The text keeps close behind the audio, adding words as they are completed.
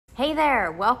Hey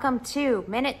there, welcome to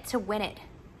Minute to Win It,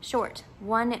 short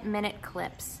 1-minute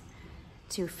clips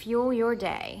to fuel your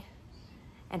day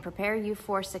and prepare you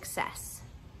for success.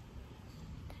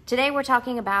 Today we're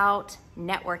talking about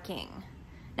networking.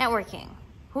 Networking.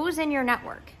 Who's in your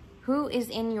network? Who is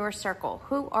in your circle?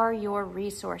 Who are your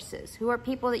resources? Who are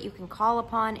people that you can call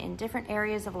upon in different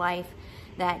areas of life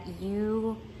that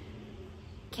you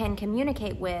can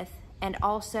communicate with, and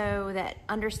also that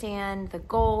understand the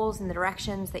goals and the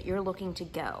directions that you're looking to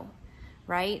go,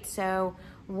 right? So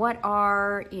what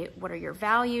are your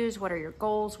values? What are your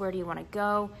goals? Where do you want to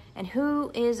go? And who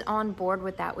is on board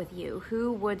with that with you?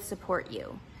 Who would support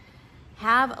you?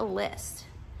 Have a list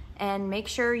and make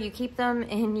sure you keep them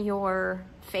in your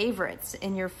favorites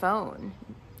in your phone.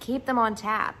 Keep them on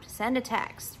tap. Send a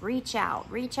text. Reach out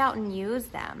and use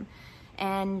them,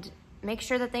 and make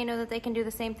sure that they know that they can do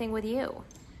the same thing with you.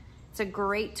 It's a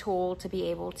great tool to be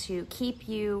able to keep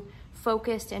you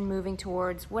focused and moving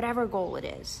towards whatever goal it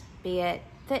is, be it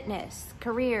fitness,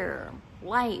 career,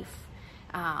 life,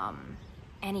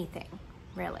 anything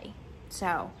really.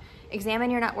 So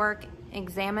examine your network,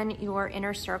 examine your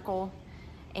inner circle,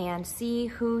 and see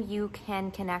who you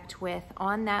can connect with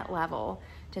on that level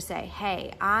to say,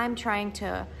 hey, I'm trying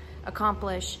to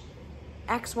accomplish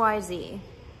XYZ.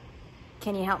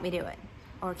 Can you help me do it?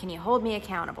 Or can you hold me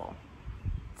accountable?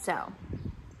 So,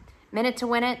 minute to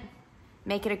win it,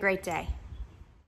 make it a great day.